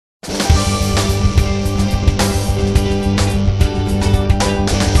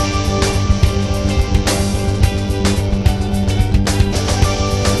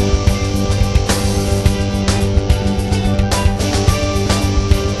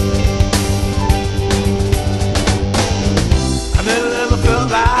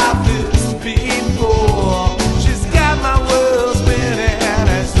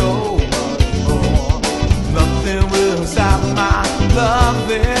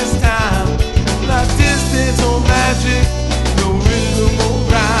magic, no rhythm or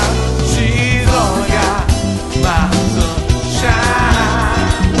rhyme. She's all I got, my sunshine.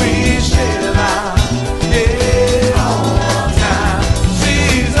 We share a line, yeah, all the time.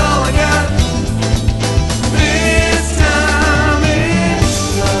 She's all I got. This time it's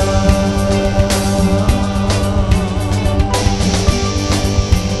love.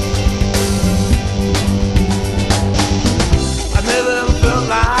 I never ever felt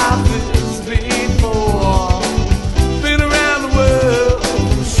like this before. Been around the world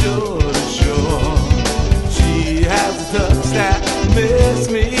from shore to shore. She has a touch that makes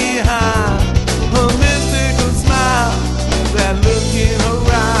me high. Her mystical smile, that look in her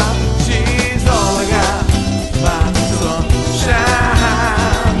eye. She's all I got, my sunshine.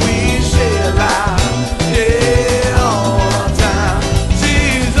 We share a life, yeah, all the time.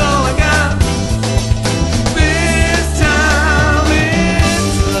 She's all I got. This time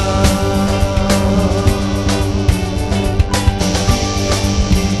it's love.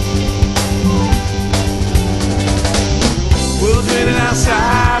 World's raining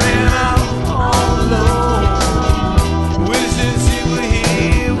outside and I'm all alone. Wishing she were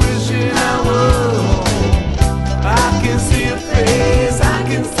here, wishing I were home. I can see her face, I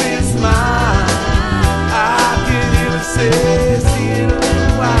can see her smile. I can hear her say, see it a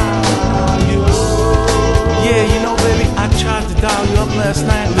little while. Yeah, you know, baby, I tried to dial you up last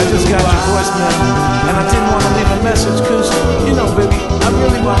night. I just got your voicemail, and I didn't want to leave a message because, you know, baby, I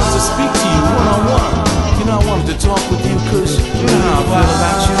really wanted to speak to you one-on-one. You know, I wanted to talk with you because you know how I feel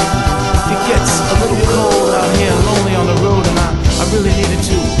about you. It gets a little cold out here and lonely on the road, and I really needed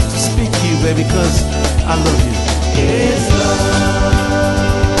to speak to you, baby, because I love you. It's love.